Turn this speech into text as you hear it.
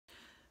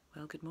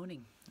Well, good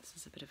morning. This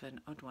is a bit of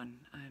an odd one.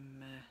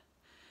 I'm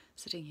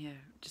sitting here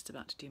just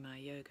about to do my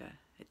yoga.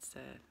 It's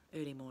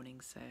early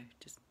morning, so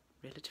just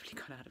relatively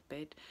got out of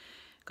bed.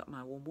 Got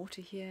my warm water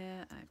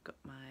here. I've got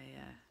my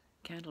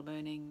candle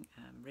burning.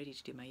 I'm ready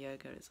to do my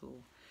yoga. It's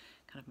all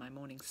kind of my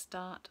morning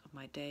start of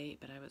my day.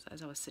 But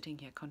as I was sitting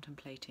here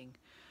contemplating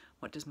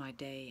what does my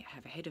day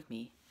have ahead of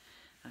me,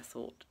 I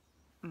thought,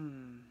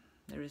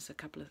 there are a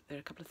couple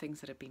of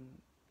things that have been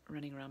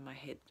running around my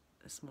head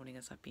this morning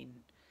as I've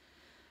been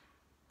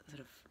sort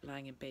of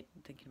lying in bed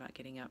thinking about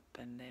getting up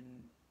and then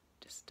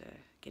just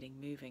getting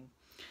moving.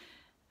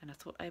 And I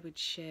thought I would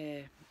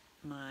share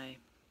my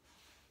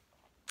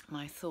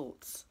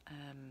thoughts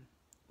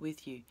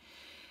with you.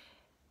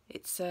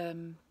 It's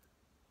an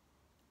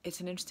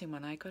interesting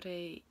one. I got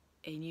a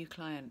new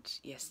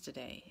client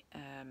yesterday.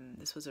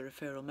 This was a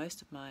referral.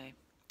 Most of my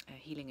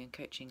healing and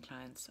coaching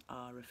clients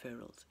are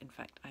referrals. In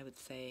fact, I would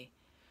say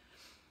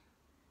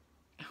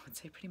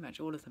pretty much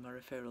all of them are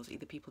referrals,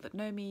 either people that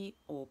know me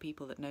or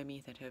people that know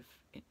me that have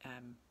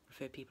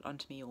referred people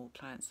onto me, or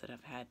clients that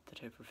I've had that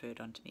have referred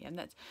onto me. And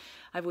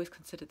I've always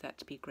considered that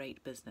to be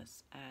great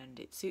business, and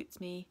it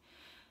suits me.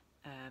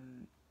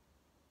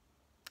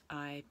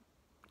 I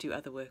do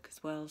other work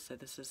as well, so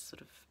this is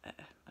sort of, I'm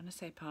going to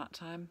say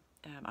part-time.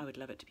 I would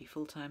love it to be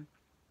full-time.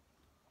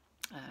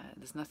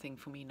 There's nothing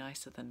for me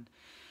nicer than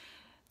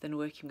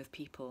working with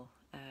people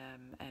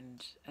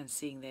and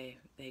seeing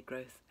their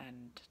growth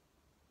and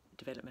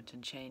development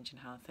and change,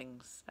 and how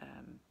things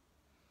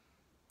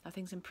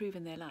improve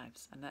in their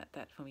lives, and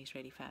that for me is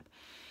really fab.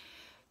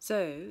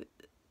 So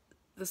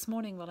this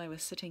morning, while I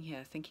was sitting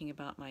here thinking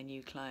about my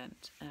new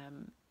client,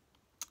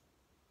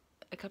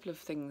 a couple of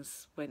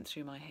things went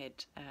through my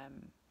head.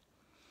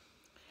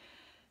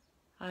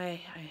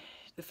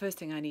 The first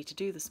thing I need to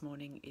do this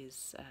morning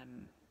is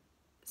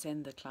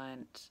send the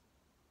client,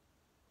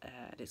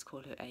 let's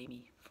call her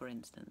Amy, for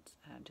instance,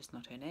 just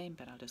not her name,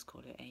 but I'll just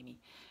call her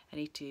Amy. I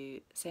need to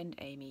send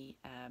Amy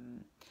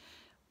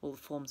all the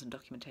forms and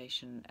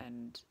documentation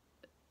and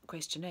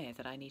questionnaire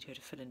that I need her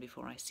to fill in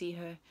before I see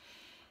her,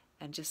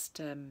 and just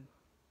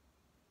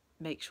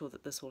make sure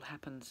that this all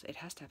happens. It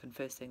has to happen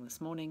first thing this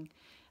morning.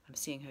 I'm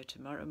seeing her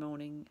tomorrow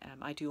morning.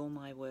 I do all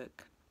my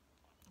work,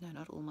 no,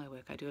 not all my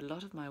work, I do a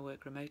lot of my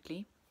work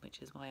remotely,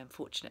 which is why I'm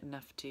fortunate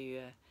enough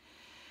to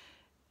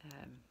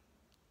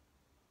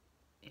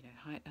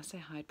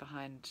hide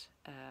behind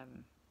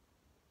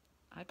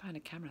a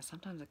camera.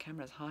 Sometimes a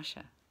camera is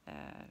harsher.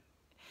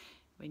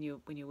 When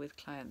you're with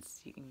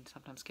clients, you can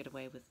sometimes get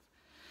away with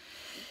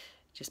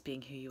just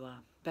being who you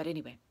are. But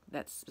anyway,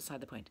 that's beside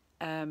the point.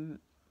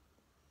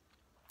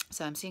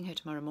 So I'm seeing her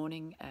tomorrow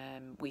morning.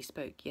 We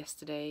spoke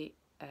yesterday,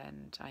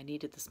 and I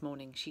needed this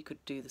morning. She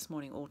could do this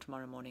morning or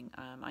tomorrow morning.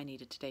 I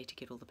needed today to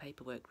get all the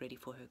paperwork ready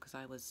for her, because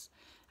I was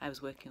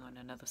working on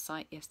another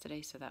site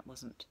yesterday, so that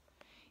wasn't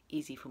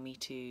easy for me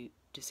to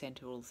send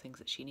her all the things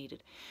that she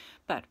needed.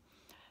 But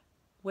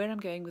where I'm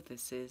going with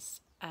this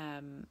is,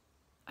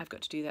 I've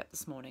got to do that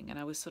this morning, and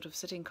I was sort of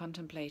sitting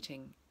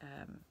contemplating,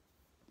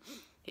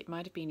 it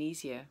might have been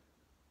easier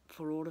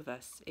for all of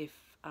us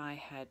if I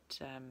had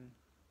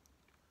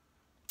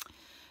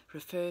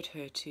referred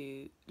her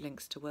to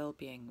Links to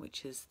Wellbeing,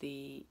 which is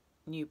the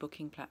new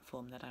booking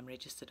platform that I'm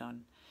registered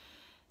on.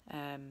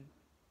 And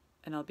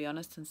I'll be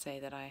honest and say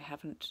that I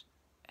haven't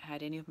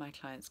had any of my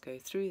clients go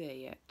through there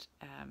yet,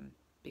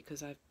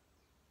 because they've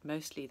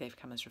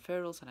come as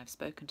referrals and I've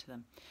spoken to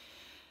them.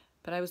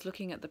 But I was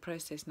looking at the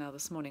process now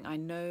this morning. I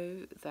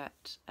know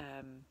that,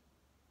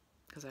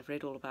 because I've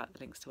read all about the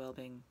Links to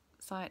Wellbeing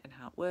site and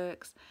how it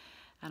works,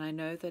 and I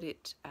know that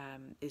it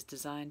is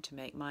designed to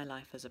make my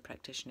life as a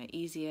practitioner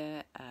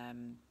easier,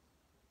 and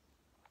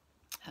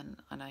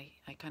I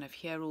kind of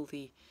hear all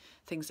the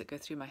things that go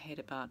through my head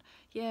about,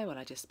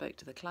 I just spoke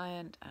to the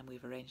client and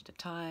we've arranged a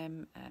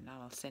time, and now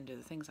I'll send her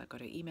the things. I've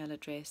got her email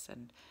address,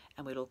 and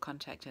we'll all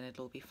contact and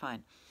it'll all be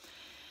fine.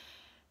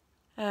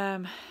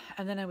 And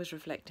then I was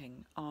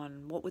reflecting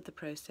on what would the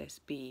process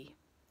be,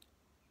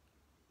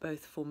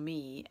 both for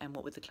me, and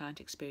what would the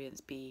client experience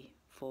be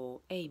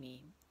for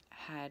Amy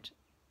had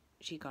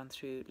she gone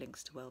through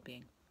Links to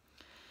Wellbeing.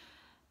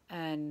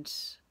 And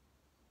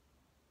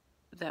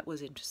that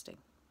was interesting.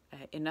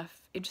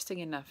 Interesting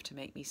enough to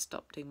make me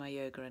stop doing my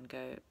yoga and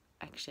go,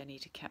 actually I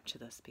need to capture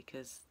this,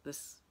 because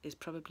this is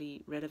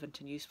probably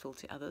relevant and useful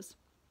to others,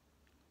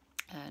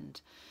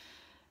 and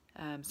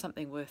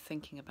something worth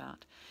thinking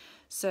about.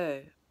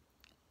 So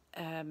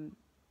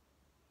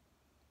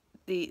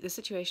the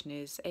situation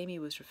is, Amy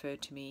was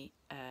referred to me.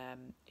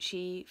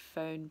 She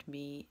phoned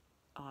me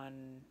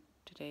on,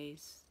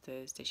 today's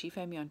Thursday, she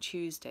phoned me on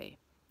Tuesday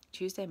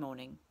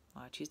morning,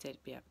 or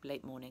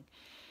late morning,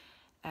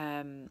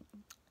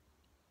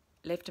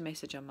 left a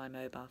message on my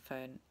mobile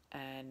phone,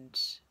 and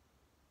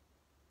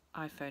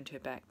I phoned her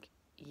back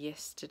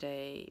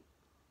yesterday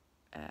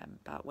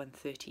about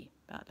 1:30,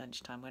 about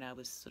lunchtime, when I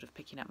was sort of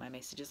picking up my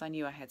messages. I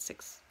knew I had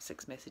six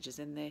messages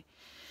in there.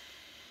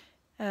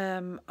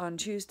 On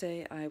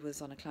Tuesday I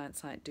was on a client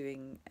site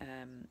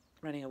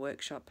running a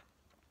workshop,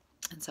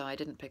 and so I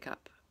didn't pick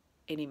up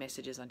any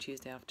messages on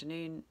Tuesday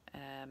afternoon.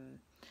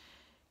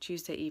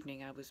 Tuesday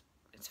evening,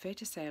 it's fair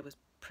to say I was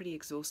pretty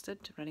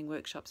exhausted. Running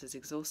workshops is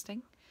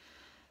exhausting.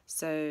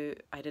 So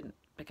I didn't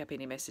pick up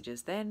any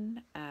messages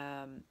then.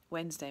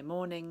 Wednesday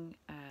morning,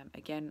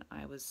 again,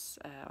 I was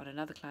on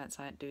another client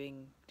site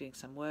doing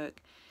some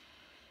work.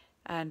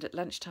 And at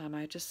lunchtime,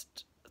 I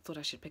just thought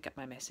I should pick up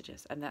my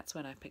messages. And that's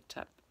when I picked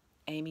up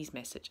Amy's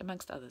message,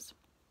 amongst others.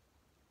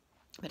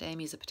 But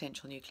Amy's a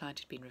potential new client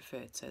who'd been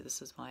referred, so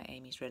this is why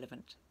Amy's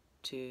relevant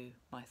to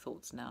my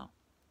thoughts now.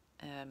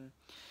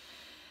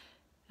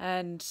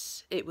 And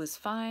it was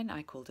fine.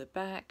 I called her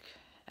back.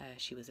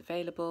 She was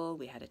available.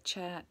 We had a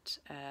chat.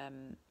 I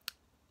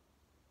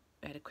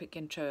had a quick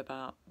intro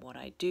about what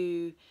I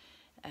do,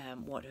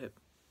 what her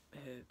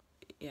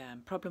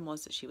problem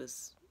was that she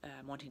was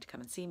wanting to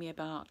come and see me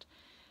about,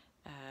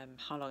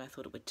 how long I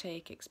thought it would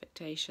take,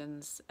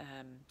 expectations,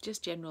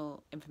 just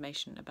general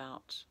information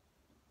about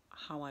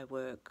how I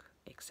work,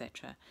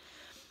 etc.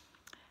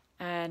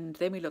 And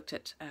then we looked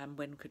at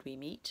when could we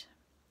meet,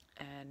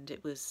 and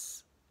it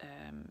was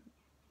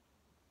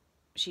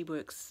she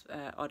works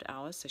odd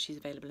hours, so she's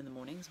available in the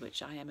mornings,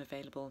 which I am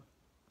available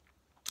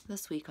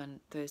this week on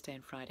Thursday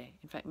and Friday.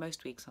 In fact,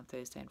 most weeks on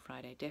Thursday and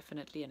Friday,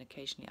 definitely, and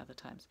occasionally other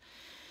times.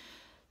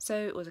 So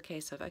it was a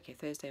case of, okay,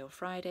 Thursday or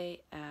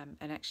Friday,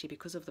 and actually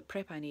because of the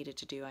prep I needed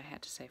to do, I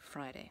had to say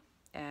Friday,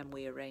 and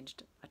we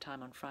arranged a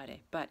time on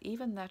Friday. But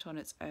even that on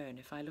its own,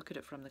 if I look at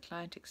it from the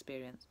client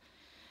experience,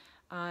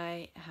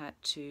 I had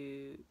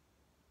to,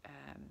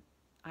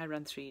 I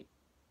run three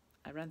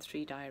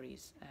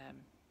diaries.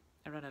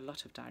 I run a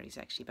lot of diaries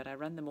actually, but I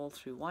run them all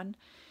through one.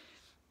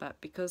 But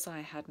because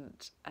I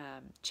hadn't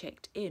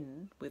checked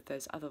in with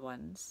those other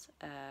ones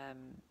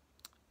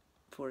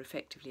for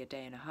effectively a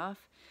day and a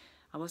half,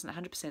 I wasn't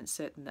 100%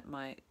 certain that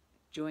my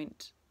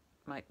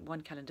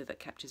one calendar that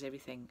captures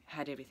everything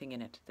had everything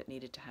in it that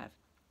needed to have.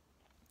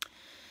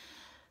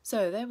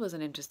 So that was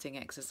an interesting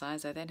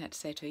exercise. I then had to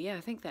say to her, yeah,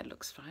 I think that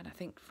looks fine. I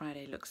think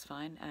Friday looks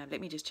fine.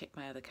 Let me just check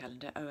my other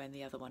calendar. Oh, and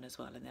the other one as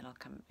well. And then I'll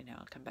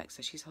come back.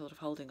 So she's sort of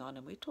holding on,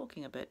 and we're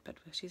talking a bit, but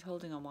she's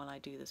holding on while I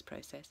do this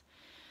process.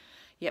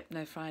 Yep,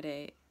 no,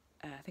 Friday,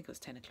 I think it was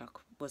 10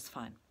 o'clock, was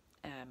fine.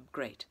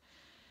 Great.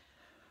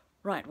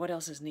 Right, what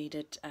else is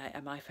needed?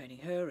 Am I phoning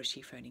her, or is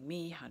she phoning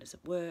me? How does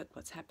it work?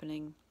 What's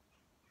happening?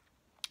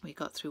 We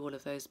got through all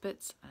of those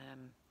bits.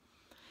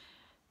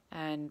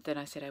 And then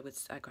I said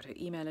I got her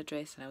email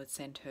address, and I would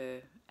send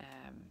her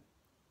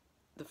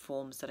the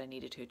forms that I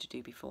needed her to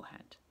do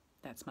beforehand.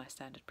 That's my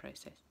standard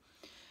process.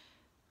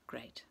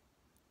 Great.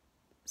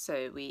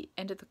 So we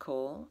ended the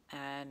call,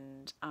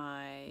 and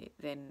I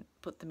then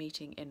put the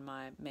meeting in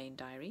my main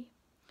diary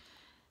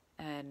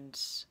and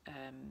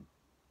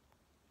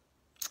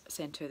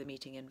sent her the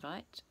meeting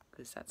invite,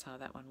 because that's how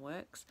that one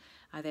works.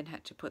 I then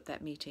had to put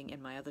that meeting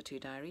in my other two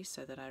diaries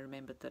so that I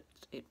remembered that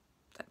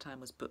that time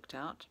was booked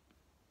out.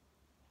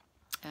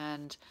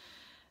 And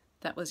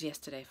that was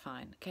yesterday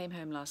fine. Came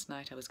home last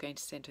night. I was going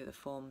to send her the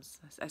forms.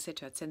 I said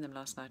to her I'd send them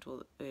last night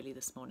or early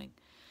this morning.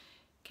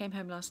 Came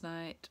home last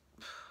night.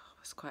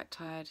 Was quite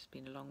tired. It's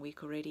been a long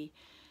week already.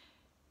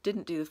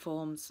 Didn't do the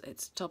forms.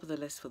 It's top of the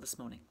list for this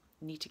morning.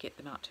 Need to get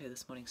them out to her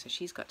this morning, so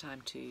she's got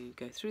time to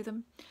go through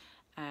them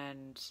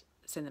and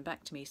send them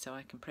back to me so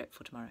I can prep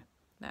for tomorrow.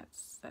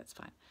 That's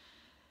fine.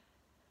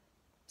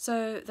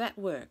 So that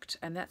worked,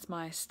 and that's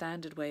my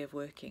standard way of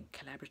working.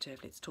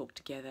 Collaborative, let's talk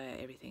together,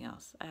 everything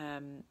else.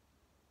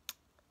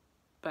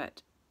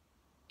 But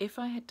if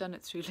I had done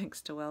it through Links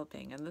to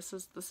Wellbeing, and this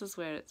is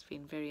where it's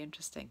been very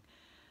interesting,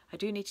 I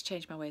do need to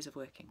change my ways of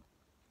working.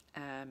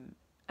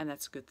 And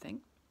that's a good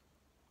thing.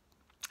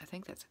 I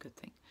think that's a good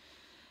thing.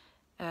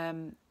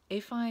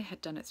 If I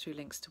had done it through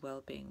Links to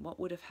Wellbeing, what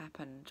would have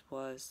happened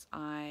was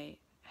I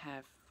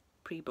have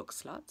pre-booked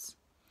slots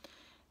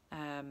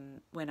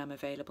when I'm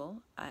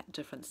available at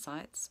different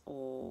sites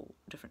or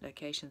different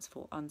locations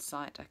for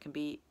on-site. I can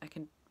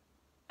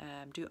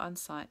do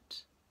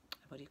on-site,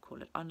 what do you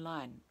call it,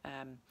 online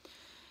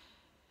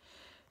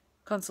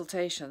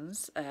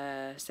consultations,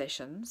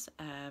 sessions.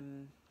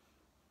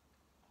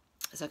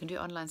 So I can do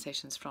online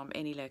sessions from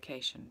any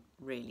location,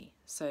 really.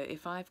 So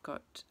if I've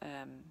got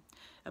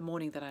a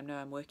morning that I know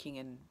I'm working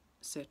in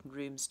certain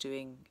rooms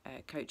doing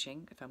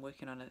coaching, if I'm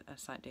working on a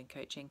site doing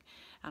coaching,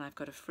 and I've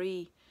got a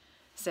free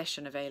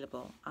session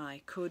available,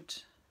 I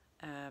could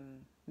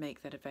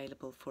make that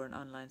available for an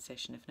online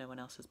session if no one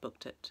else has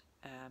booked it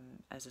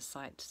as a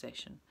site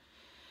session.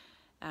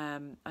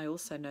 I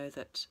also know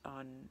that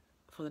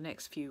for the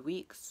next few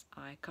weeks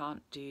I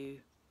can't do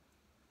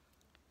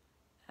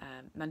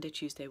Monday,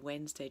 Tuesday,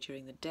 Wednesday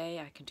during the day.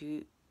 I can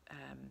do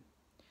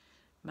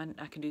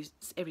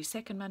every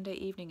second Monday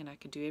evening, and I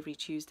can do every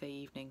Tuesday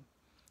evening,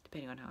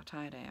 depending on how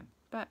tired I am.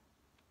 But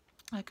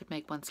I could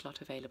make one slot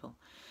available.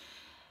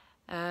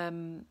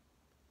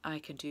 I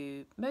can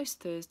do most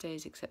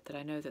Thursdays, except that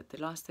I know that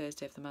the last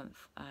Thursday of the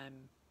month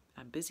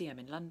I'm busy. I'm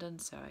in London,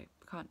 so I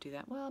can't do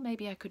that. Well,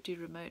 maybe I could do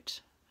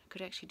remote. I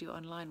could actually do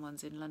online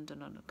ones in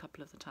London on a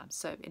couple of the times.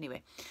 So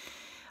anyway,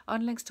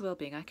 on Links to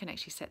Wellbeing, I can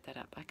actually set that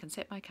up. I can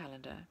set my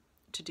calendar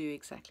to do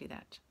exactly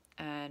that.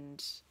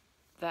 And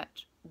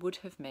that would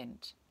have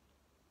meant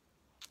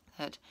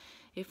that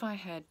if I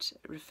had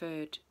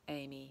referred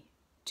Amy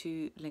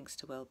to Links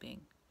to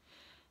Wellbeing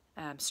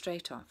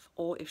straight off,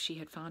 or if she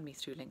had found me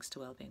through Links to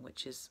Wellbeing,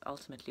 which is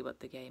ultimately what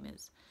the game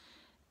is,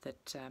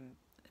 that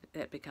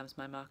that becomes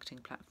my marketing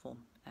platform,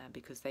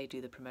 because they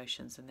do the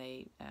promotions, and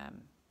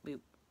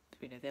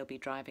they'll be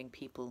driving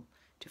people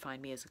to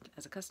find me as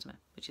a customer,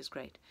 which is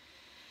great.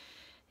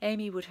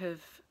 Amy would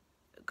have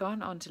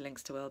gone on to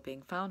Links to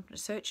Wellbeing,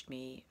 searched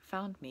me,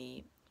 found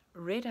me,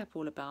 read up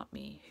all about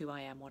me, who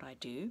I am, what I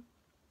do,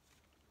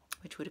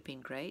 which would have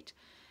been great.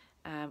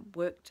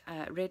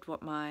 Read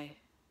what my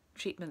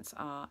treatments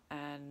are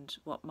and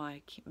what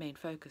my main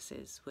focus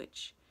is,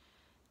 which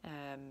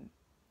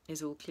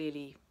is all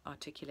clearly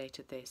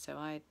articulated there. So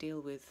I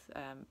deal with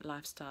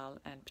lifestyle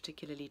and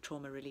particularly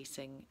trauma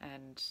releasing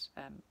and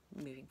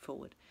moving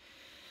forward.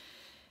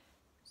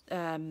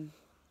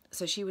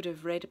 So she would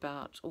have read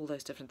about all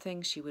those different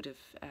things. She would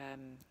have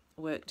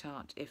worked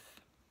out if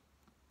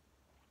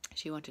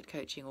she wanted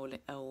coaching or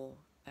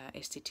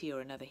STT or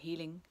another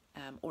healing,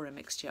 or a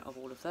mixture of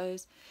all of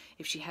those.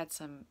 If she had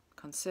some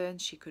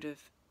concerns, she could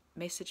have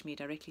messaged me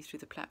directly through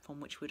the platform,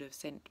 which would have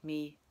sent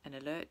me an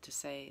alert to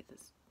say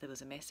there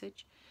was a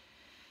message.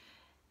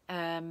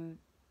 And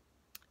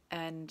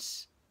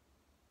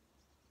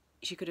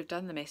she could have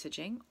done the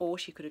messaging, or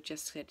she could have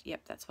just said,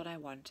 yep, that's what I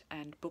want,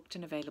 and booked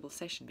an available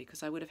session,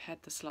 because I would have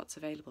had the slots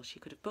available. She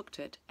could have booked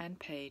it and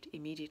paid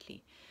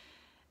immediately.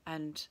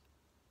 And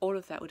all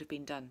of that would have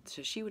been done.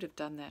 So she would have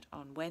done that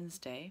on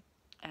Wednesday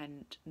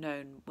and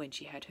known when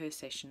she had her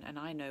session, and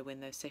I know when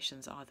those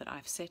sessions are that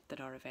I've set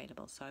that are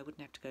available, so I wouldn't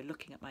have to go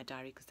looking at my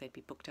diary because they'd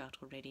be booked out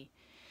already.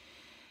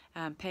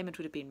 Payment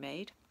would have been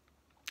made,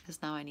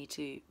 because now I need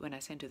to, when I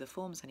send her the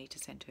forms, I need to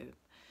send her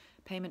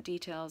payment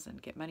details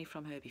and get money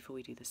from her before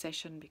we do the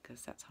session,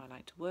 because that's how I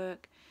like to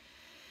work.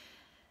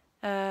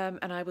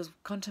 And I was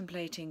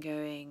contemplating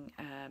going,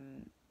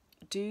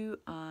 do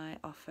I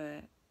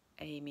offer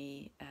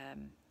Amy,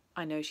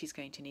 I know she's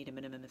going to need a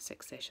minimum of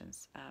 6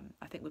 sessions.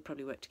 I think we'll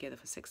probably work together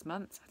for 6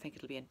 months. I think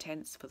it'll be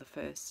intense for the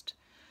first,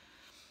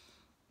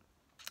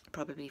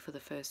 probably for the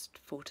first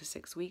 4 to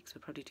 6 weeks.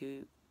 We'll probably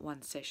do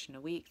 1 session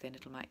a week, then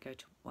it might go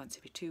to once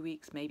every 2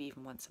 weeks, maybe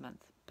even once a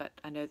month. But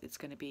I know that it's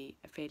going to be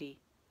a fairly,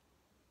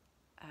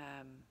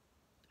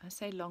 I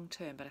say long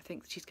term, but I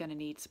think she's going to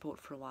need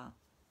support for a while,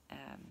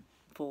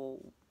 for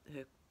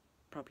her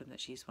problem that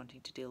she's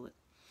wanting to deal with.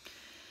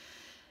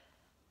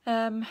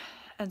 And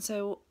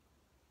so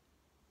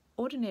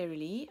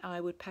ordinarily I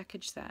would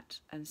package that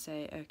and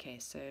say, okay,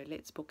 so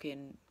let's book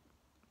in,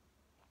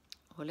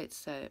 or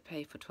let's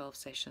pay for 12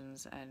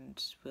 sessions,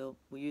 and we'll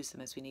use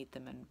them as we need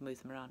them and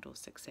move them around, or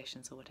 6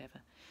 sessions or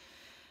whatever.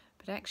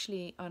 But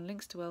actually on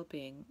Links to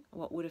Wellbeing,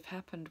 what would have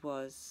happened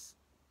was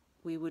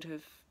we would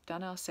have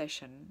done our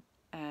session,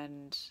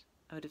 and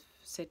I would have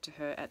said to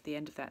her at the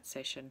end of that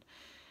session,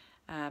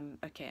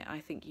 okay, I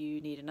think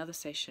you need another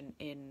session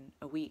in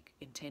a week,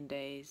 in 10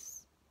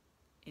 days,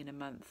 in a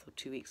month or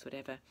 2 weeks,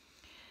 whatever.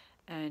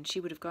 And she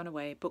would have gone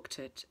away, booked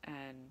it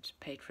and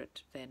paid for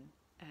it then,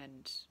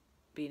 and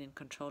been in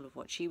control of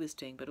what she was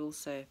doing, but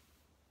also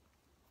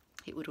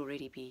it would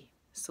already be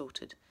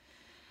sorted.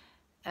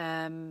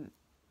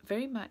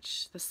 Very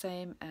much the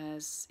same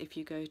as if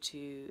you go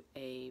to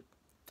a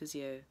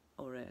physio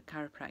or a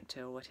chiropractor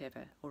or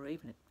whatever, or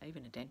even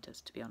a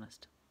dentist, to be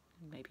honest.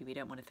 Maybe we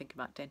don't want to think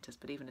about dentists,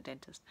 but even a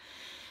dentist.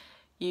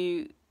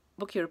 You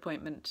book your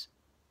appointment,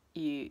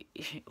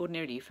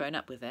 ordinarily you phone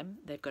up with them,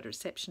 they've got a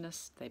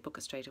receptionist, they book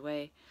it straight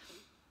away.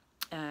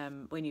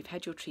 When you've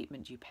had your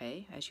treatment, you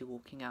pay as you're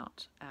walking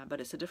out,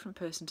 but it's a different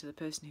person to the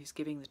person who's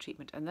giving the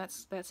treatment, and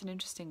that's an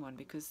interesting one,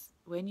 because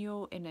when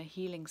you're in a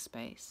healing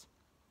space,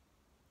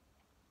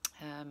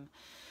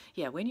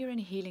 when you're in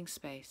a healing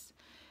space,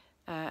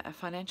 a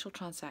financial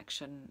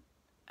transaction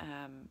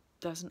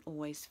doesn't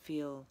always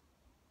feel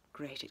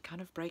great. It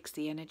kind of breaks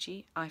the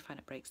energy. I find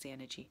it breaks the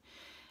energy.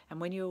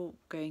 And when you're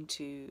going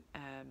to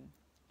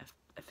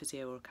a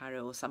physio or a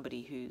chiro or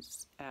somebody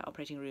who's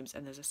operating rooms,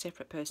 and there's a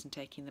separate person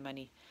taking the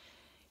money,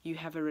 you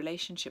have a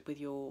relationship with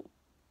your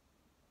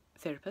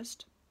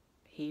therapist,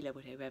 healer,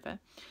 whoever,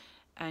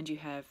 and you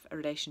have a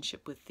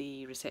relationship with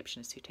the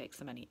receptionist who takes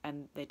the money.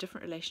 And they're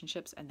different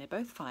relationships, and they're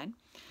both fine,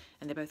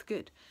 and they're both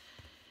good.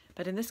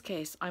 But in this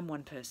case, I'm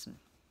one person,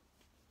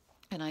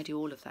 and I do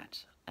all of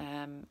that.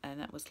 And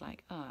that was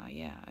like,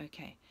 yeah,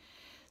 okay.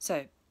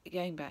 So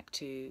going back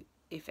to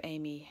if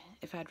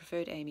I'd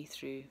referred Amy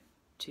through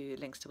to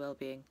Links to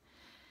Wellbeing,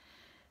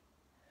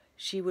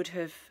 she would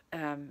have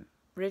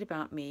read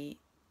about me,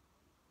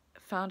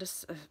 found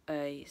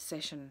a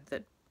session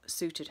that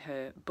suited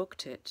her,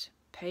 booked it,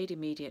 paid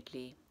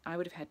immediately. I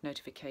would have had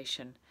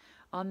notification.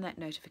 On that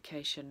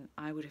notification,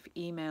 I would have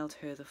emailed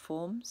her the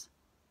forms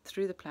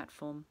through the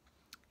platform,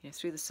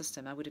 through the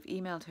system. I would have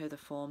emailed her the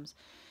forms.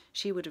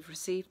 She would have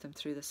received them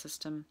through the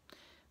system,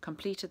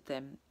 completed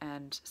them,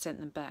 and sent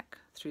them back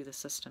through the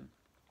system.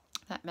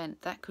 That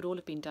meant that could all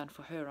have been done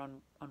for her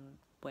on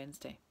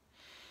Wednesday.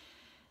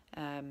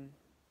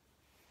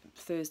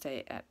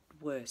 Thursday at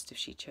worst, if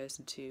she'd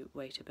chosen to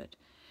wait a bit.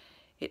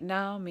 It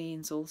now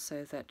means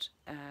also that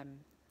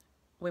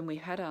when we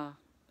had our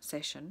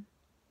session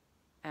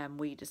and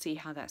we to see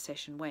how that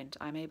session went,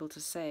 I'm able to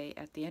say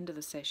at the end of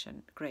the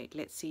session, great,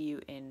 let's see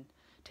you in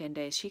 10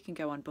 days. She can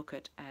go on, book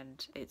it,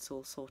 and it's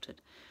all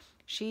sorted.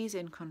 She's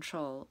in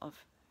control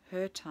of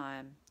her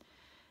time,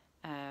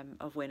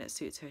 of when it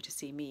suits her to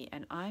see me,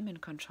 and I'm in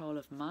control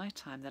of my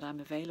time, that I'm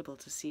available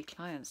to see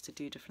clients to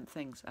do different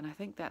things. And I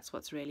think that's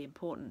what's really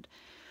important,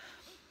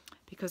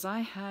 because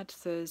I had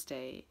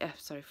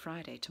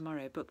Friday,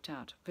 tomorrow booked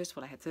out. First of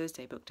all, I had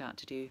Thursday booked out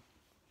to do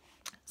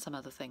some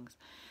other things.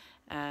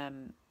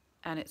 And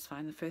it's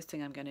fine. The first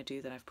thing I'm going to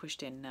do that I've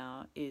pushed in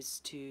now is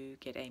to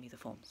get Amy the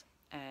forms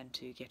and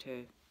to get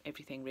her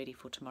everything ready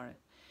for tomorrow.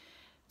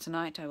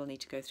 Tonight I will need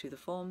to go through the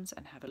forms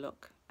and have a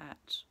look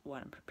at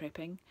what I'm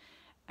prepping.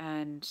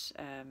 And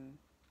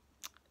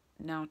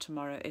now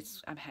tomorrow,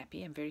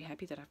 I'm very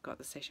happy that I've got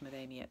the session with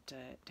Amy at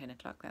 10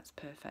 o'clock. That's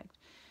perfect.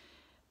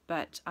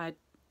 But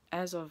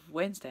as of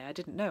Wednesday, I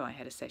didn't know I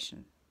had a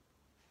session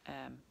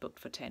booked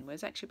for 10,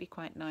 whereas actually it'd be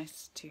quite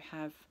nice to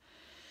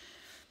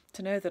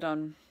know that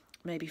on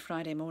maybe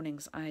Friday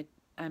mornings I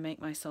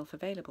make myself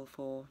available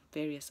for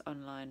various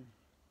online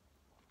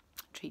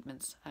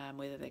treatments,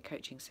 whether they're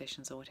coaching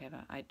sessions or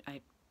whatever.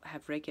 I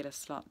have regular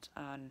slot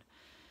on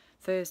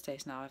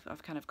Thursdays now.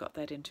 I've kind of got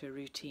that into a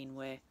routine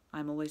where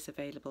I'm always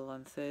available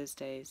on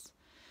Thursdays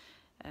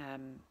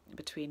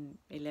between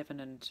 11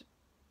 and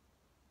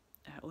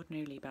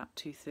ordinarily about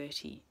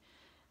 2:30.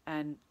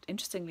 And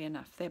interestingly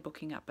enough, they're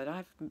booking up, but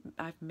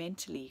I've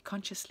mentally,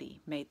 consciously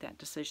made that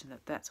decision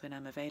that that's when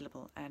I'm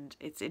available. And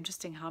it's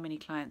interesting how many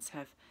clients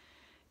have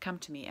come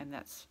to me and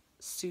that's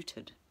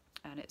suited,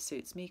 and it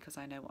suits me because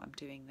I know what I'm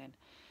doing then.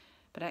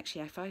 But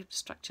actually, if I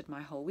structured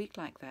my whole week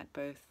like that,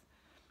 both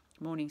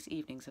mornings,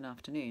 evenings and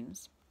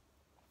afternoons,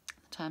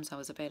 the times I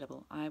was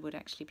available, I would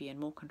actually be in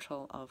more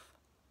control of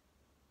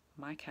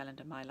my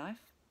calendar, my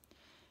life,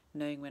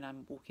 knowing when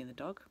I'm walking the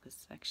dog,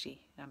 because actually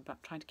I'm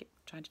trying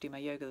to do my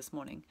yoga this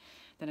morning.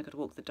 Then I've got to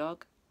walk the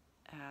dog,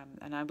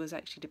 and I was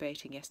actually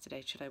debating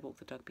yesterday, should I walk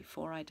the dog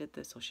before I did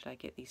this, or should I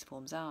get these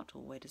forms out,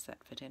 or where does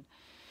that fit in?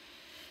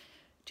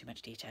 Too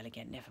much detail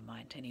again, never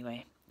mind.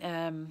 Anyway,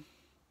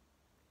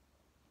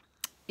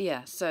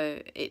 yeah,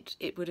 so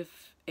it would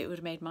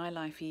have made my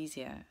life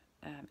easier.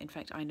 In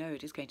fact, I know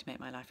it is going to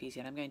make my life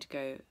easier, and I'm going to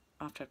go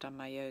after I've done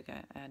my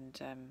yoga.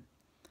 And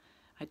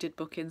I did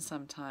book in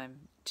some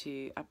time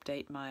to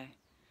update my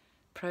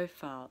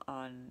profile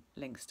on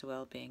Links to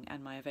Wellbeing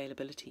and my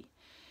availability,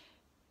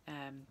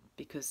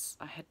 because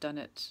I had done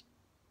it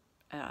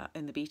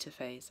in the beta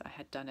phase. I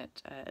had done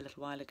it a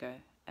little while ago,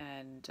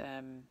 and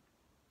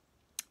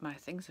my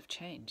things have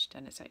changed,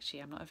 and it's actually,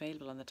 I'm not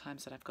available on the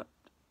times that I've got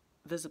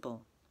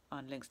visible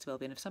on Links to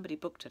Wellbeing. If somebody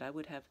booked it, I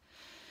would have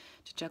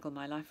to juggle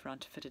my life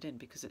around to fit it in,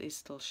 because it is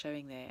still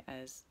showing there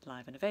as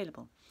live and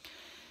available.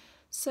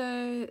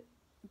 So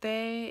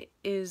there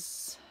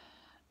is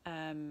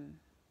an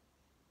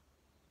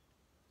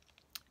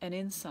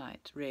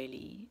insight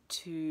really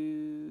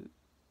to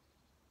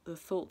the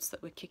thoughts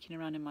that were kicking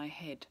around in my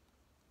head,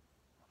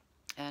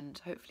 and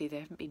hopefully they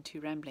haven't been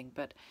too rambling,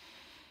 but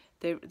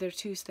there are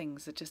two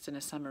things that, just in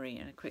a summary,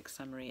 and a quick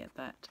summary at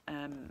that.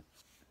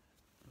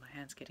 My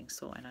hand's getting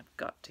sore and I've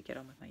got to get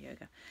on with my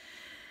yoga.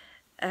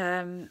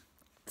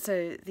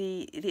 So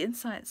the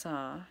insights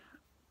are,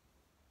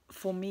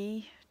 for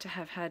me to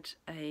have had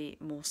a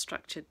more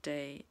structured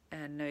day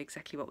and know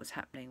exactly what was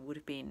happening would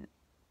have been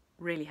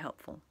really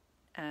helpful.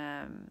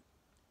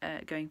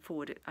 Going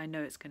forward, I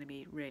know it's going to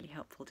be really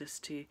helpful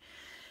just to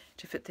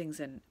fit things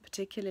in,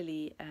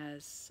 particularly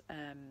as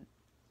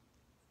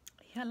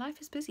life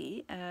is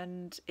busy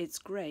and it's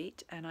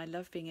great, and I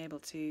love being able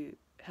to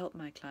help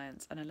my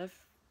clients, and I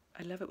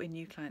love it when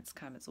new clients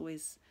come. It's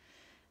always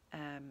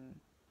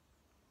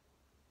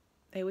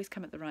they always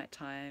come at the right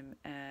time,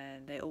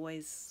 and they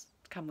always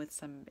come with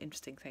some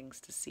interesting things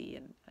to see,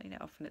 and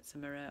often it's a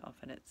mirror,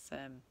 often it's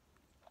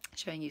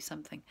showing you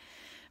something,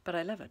 but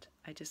I love it.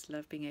 I just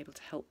love being able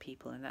to help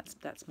people, and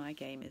that's my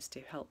game, is to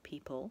help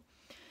people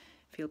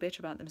feel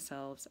better about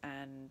themselves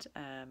and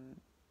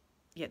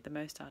get the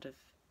most out of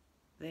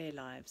their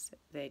lives,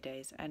 their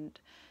days. And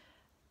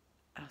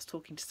I was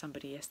talking to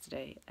somebody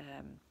yesterday,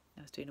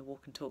 I was doing a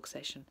walk and talk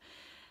session,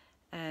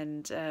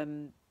 and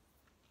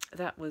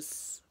that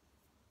was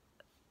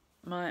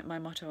my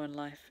motto in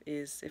life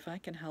is, if I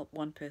can help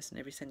one person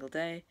every single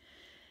day,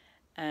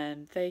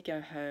 and they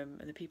go home,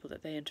 and the people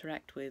that they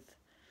interact with,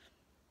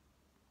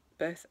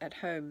 both at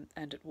home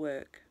and at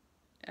work,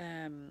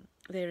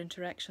 their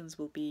interactions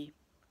will be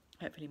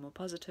hopefully more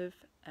positive,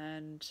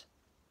 and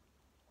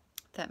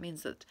that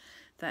means that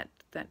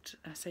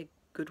I say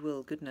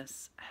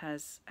goodness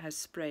has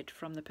spread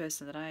from the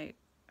person that I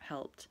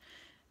helped.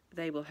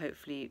 They will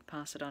hopefully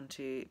pass it on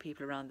to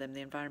people around them.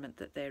 The environment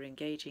that they're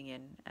engaging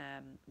in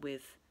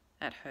with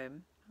at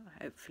home,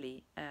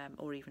 hopefully,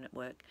 or even at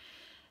work,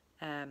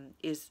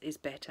 is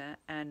better,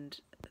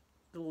 and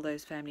all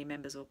those family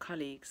members or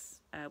colleagues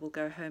will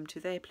go home to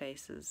their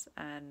places,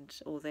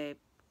 or their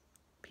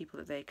people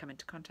that they come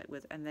into contact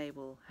with, and they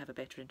will have a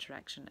better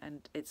interaction,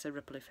 and it's a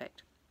ripple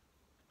effect.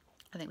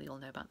 I think we all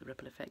know about the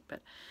ripple effect,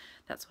 but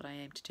that's what I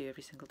aim to do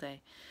every single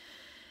day.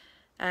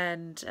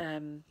 And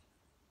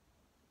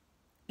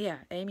yeah,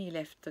 Amy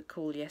left the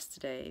call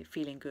yesterday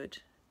feeling good,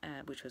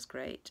 which was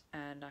great,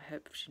 and I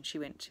hope when she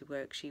went to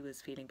work she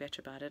was feeling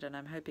better about it, and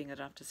I'm hoping that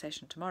after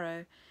session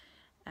tomorrow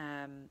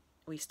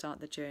we start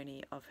the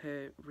journey of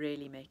her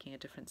really making a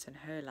difference in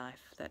her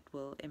life that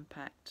will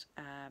impact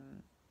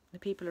the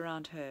people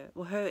around her,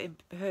 well,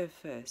 her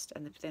first,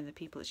 and then the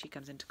people that she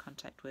comes into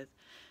contact with,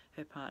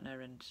 her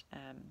partner and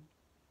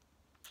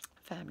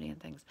family and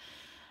things,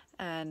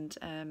 and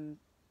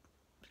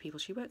the people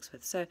she works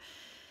with. So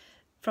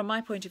from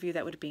my point of view,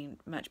 that would have been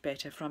much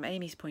better. From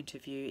Amy's point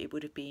of view, it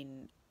would have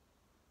been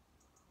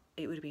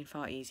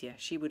far easier.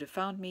 She would have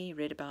found me,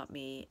 read about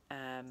me,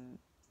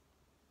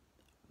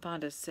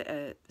 found a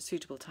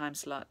suitable time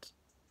slot,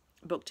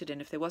 booked it in.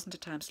 If there wasn't a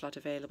time slot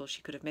available,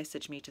 she could have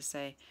messaged me to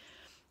say,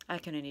 I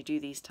can only do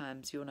these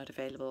times, you're not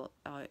available,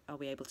 are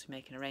we able to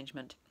make an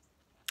arrangement?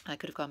 I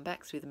could have gone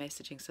back through the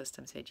messaging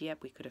system, said, yep,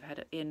 we could have had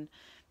it in,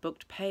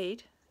 booked,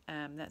 paid.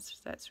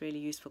 That's really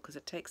useful because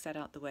it takes that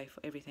out the way for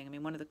everything. I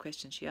mean, one of the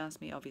questions she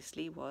asked me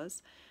obviously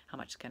was, how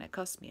much can it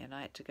cost me? And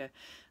I had to go,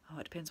 oh,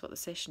 it depends what the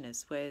session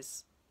is.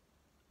 Whereas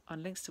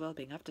on Links to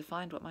Wellbeing, I've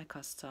defined what my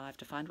costs are, I've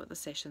defined what the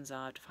sessions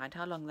are, I've defined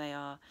how long they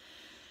are.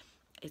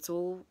 It's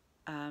all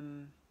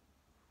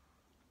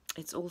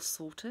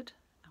sorted.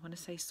 I want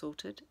to say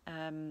sorted,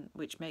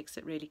 which makes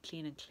it really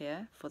clean and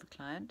clear for the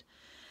client.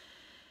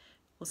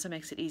 Also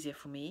makes it easier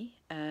for me.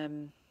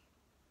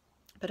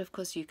 But of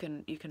course you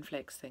can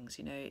flex things,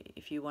 you know,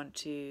 if you want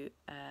to.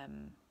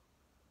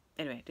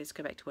 Anyway, let's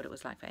go back to what it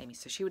was like for Amy.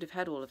 So she would have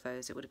had all of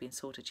those, it would have been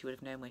sorted, she would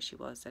have known where she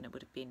was, and it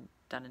would have been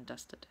done and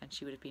dusted, and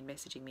she would have been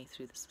messaging me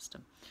through the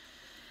system.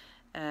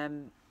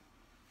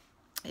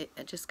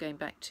 Just going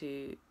back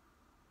to,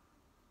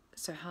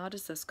 so how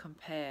does this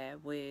compare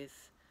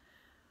with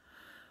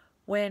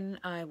when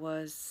I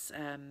was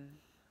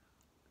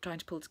trying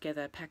to pull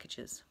together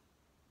packages?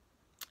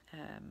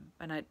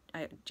 And I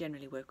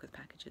generally work with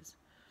packages.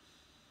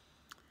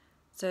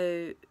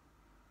 So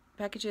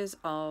packages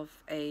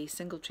of a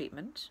single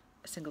treatment,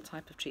 a single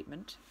type of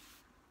treatment,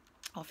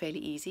 are fairly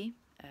easy.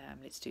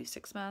 Let's do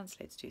 6 months,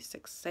 let's do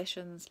 6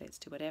 sessions, let's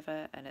do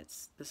whatever, and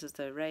this is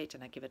the rate,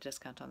 and I give a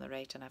discount on the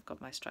rate, and I've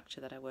got my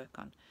structure that I work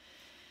on.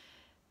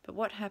 But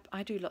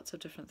I do lots of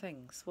different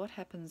things. What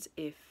happens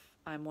if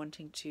I'm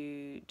wanting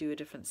to do a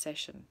different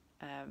session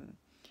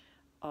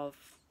of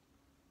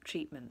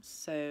treatments?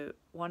 So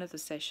one of the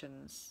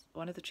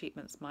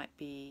treatments might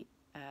be,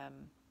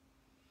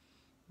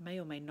 may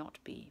or may not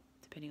be,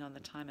 depending on the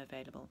time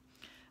available,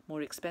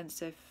 more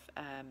expensive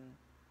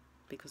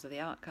because of the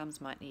outcomes,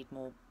 might need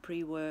more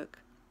pre-work.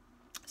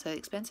 So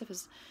expensive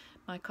is,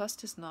 my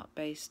cost is not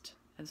based,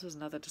 and this was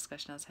another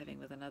discussion I was having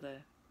with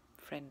another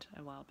friend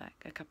a while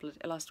back,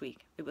 last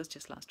week, it was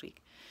just last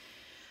week.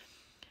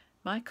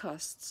 My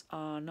costs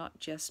are not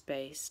just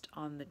based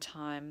on the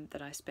time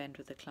that I spend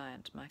with the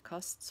client. My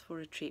costs for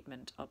a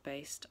treatment are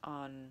based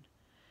on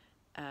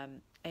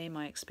A,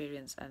 my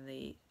experience and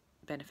the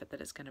benefit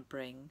that it's going to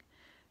bring,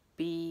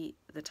 B,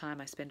 the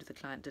time I spend with the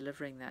client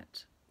delivering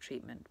that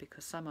treatment,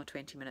 because some are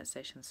 20-minute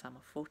sessions, some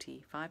are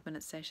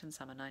 45-minute sessions,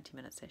 some are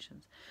 90-minute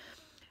sessions.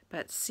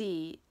 But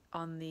C,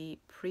 on the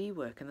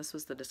pre-work, and this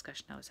was the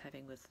discussion I was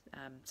having with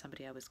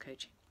somebody I was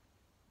coaching,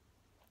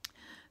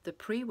 the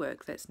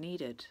pre-work that's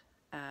needed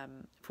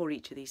for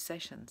each of these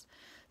sessions.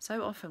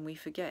 So often we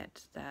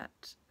forget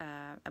that,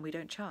 and we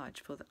don't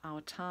charge for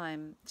our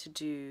time to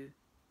do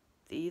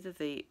either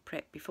the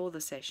prep before the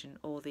session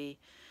or the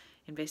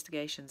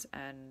investigations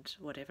and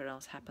whatever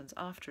else happens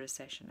after a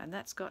session. And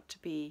that's got to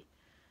be,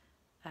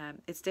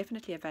 it's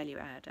definitely a value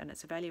add, and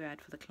it's a value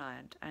add for the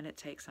client, and it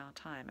takes our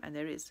time, and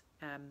there needs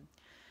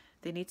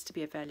to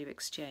be a value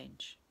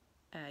exchange.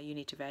 You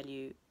need to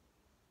value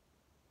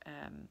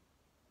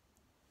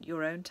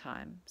your own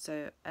time.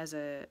 So as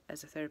a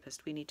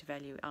therapist, we need to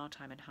value our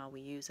time and how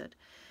we use it,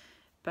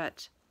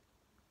 but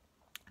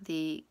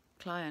the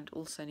client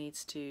also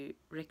needs to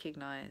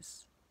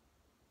recognize,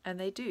 and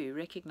they do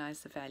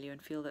recognize, the value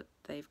and feel that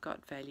they've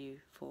got value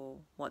for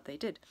what they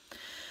did.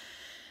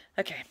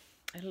 Okay,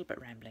 a little bit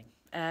rambling.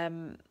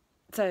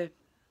 So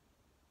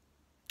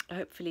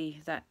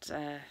hopefully that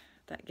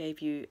gave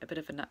you a bit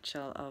of a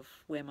nutshell of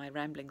where my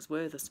ramblings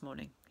were this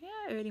morning.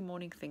 Yeah, early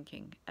morning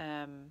thinking.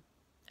 And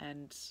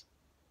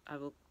I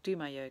will do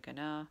my yoga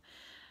now.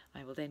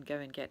 I will then go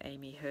and get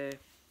Amy her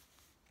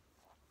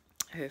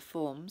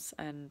forms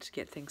and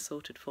get things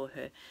sorted for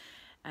her.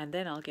 And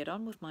then I'll get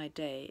on with my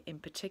day, in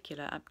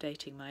particular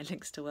updating my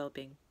Links to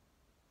Wellbeing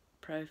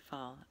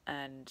profile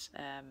and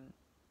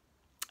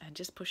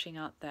just pushing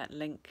out that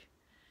link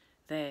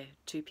there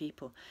to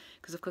people.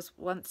 Because of course,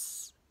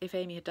 if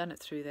Amy had done it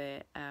through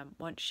there,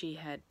 once she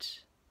had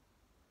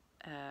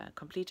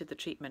completed the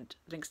treatment,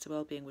 Links to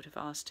Wellbeing would have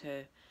asked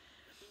her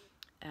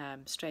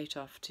straight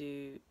off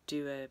to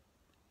do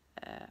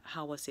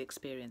how was the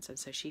experience, and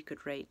so she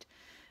could rate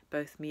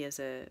both me as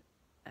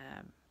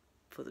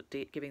for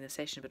giving the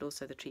session, but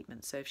also the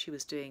treatment. So if she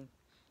was doing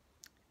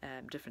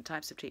different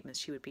types of treatments,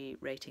 she would be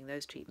rating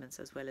those treatments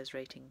as well as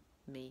rating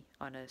me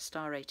on a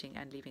star rating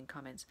and leaving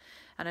comments.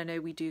 And I know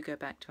we do go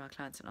back to our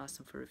clients and ask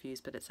them for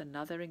reviews, but it's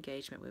another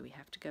engagement where we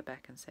have to go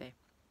back and say,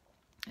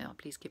 oh,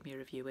 please give me a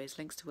review. Whereas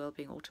Links to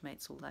Wellbeing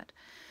automates all that,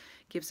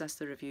 gives us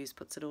the reviews,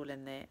 puts it all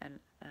in there, and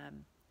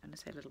I'm going to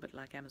say a little bit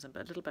like Amazon,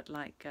 but a little bit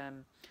like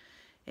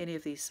any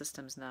of these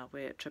systems now,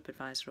 where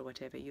TripAdvisor or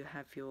whatever, you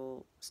have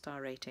your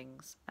star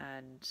ratings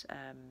and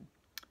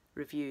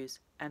reviews,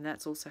 and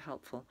that's also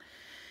helpful.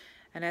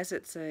 And as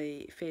it's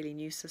a fairly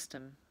new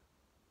system,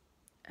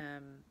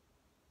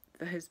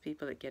 those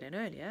people that get in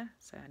earlier,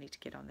 so I need to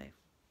get on there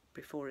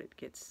before it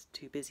gets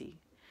too busy,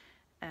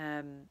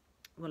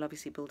 will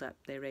obviously build up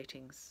their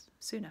ratings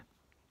sooner.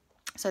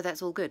 So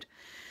that's all good.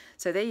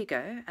 So there you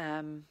go.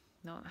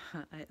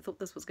 I thought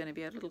this was going to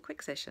be a little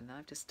quick session.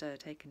 I've just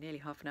taken nearly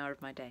half an hour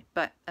of my day,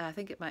 but I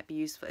think it might be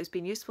useful. It's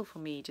been useful for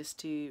me just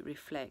to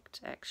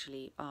reflect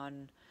actually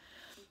on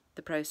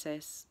the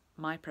process,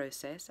 my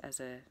process as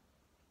a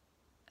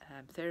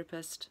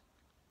therapist,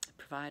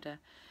 provider,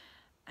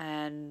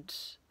 and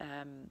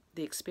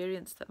the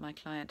experience that my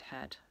client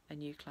had, a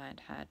new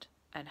client had,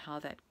 and how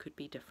that could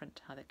be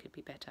different, how that could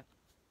be better.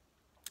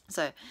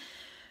 So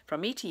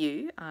from me to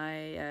you,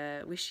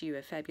 I wish you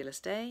a fabulous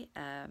day.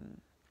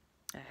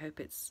 I hope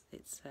it's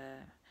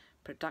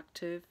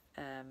productive,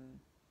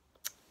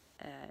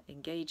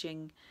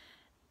 engaging,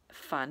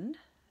 fun.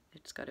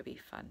 It's got to be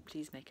fun.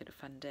 Please make it a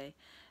fun day,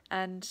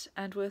 and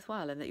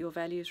worthwhile, and that your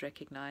value is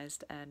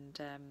recognised, and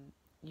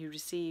you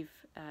receive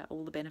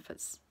all the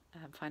benefits,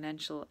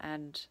 financial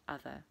and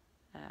other,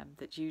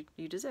 that you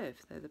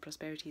deserve. The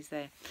prosperity is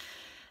there.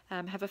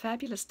 Have a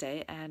fabulous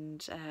day,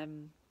 and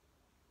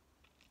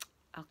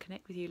I'll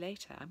connect with you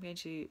later. I'm going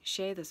to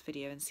share this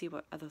video and see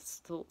what other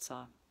thoughts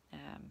are.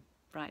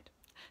 Right.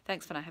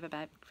 Thanks for now. Have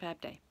a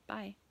fab day.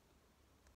 Bye.